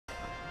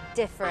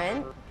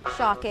different,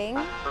 shocking,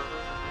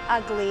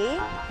 ugly,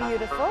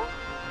 beautiful.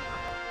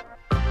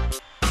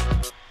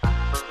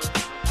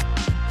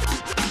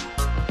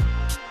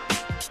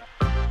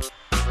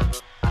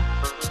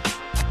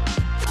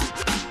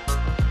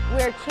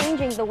 We're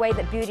changing the way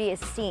that beauty is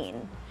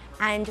seen,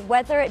 and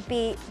whether it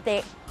be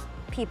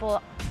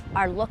people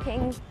are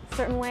looking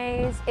certain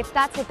ways, if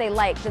that's what they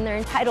like, then they're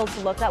entitled to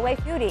look that way.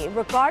 Beauty,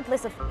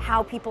 regardless of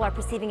how people are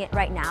perceiving it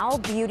right now,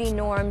 beauty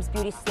norms,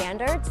 beauty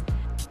standards,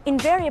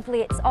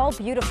 invariably it's all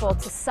beautiful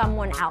to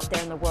someone out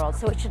there in the world,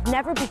 so it should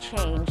never be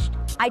changed.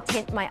 I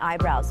tint my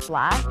eyebrows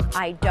black.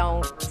 I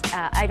don't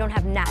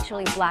have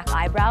naturally black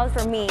eyebrows.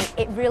 For me,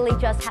 it really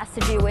just has to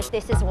do with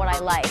this is what I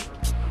like.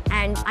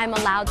 And I'm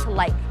allowed to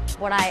like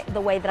the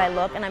way that I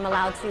look, and I'm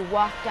allowed to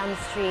walk down the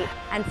street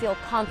and feel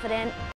confident.